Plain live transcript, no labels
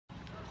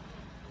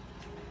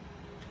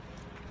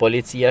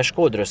Policia e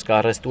Shkodrës ka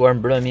arrestuar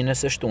mbrëmjen e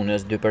së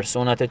shtunës 2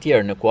 persona të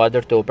tjerë në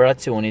kuadër të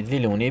operacionit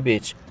Viluni i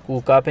Biç, ku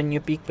kapen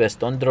 1.5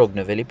 ton drogë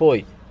në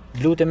Velipoj.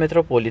 Blut e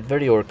Metropolit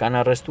Verior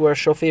kanë arrestuar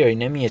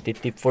shoferin e mjetit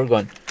tip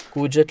furgon,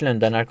 ku gjet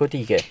lënda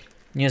narkotike,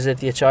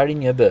 20 vjeçari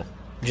 1B.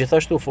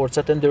 Gjithashtu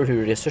forcat e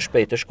ndërhyrjes së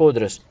shpejtë të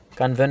Shkodrës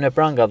kanë vënë në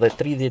pranga dhe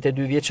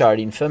 32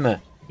 vjeçarin FM,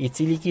 i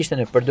cili kishte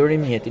në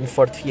përdorim mjetin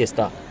Ford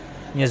Fiesta.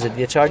 20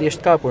 vjeçari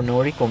është kapur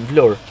në Orikum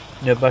Vlorë,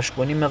 në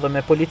bashkëpunim edhe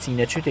me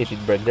policinë e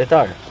qytetit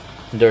bregdetar.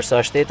 Ndërsa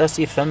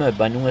shtetasi FM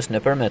banues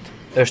në Përmet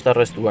është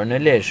arrestuar në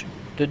Lezhë.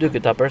 Të dy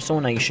këta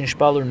persona ishin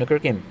shpallur në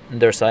kërkim,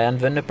 ndërsa janë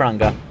vënë në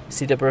pranga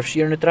si të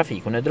përfshirë në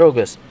trafikun e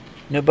drogës.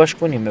 Në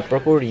bashkëpunim me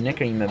prokurorinë e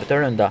krimeve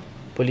të rënda,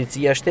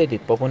 policia e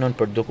shtetit po punon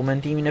për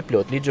dokumentimin e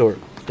plot ligjor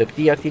të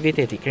këtij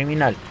aktiviteti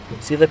kriminal,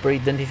 si dhe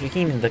për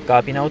identifikimin dhe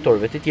kapjen e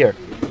autorëve të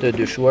tjerë, të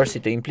dyshuar si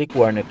të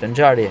implikuar në këtë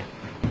ngjarje.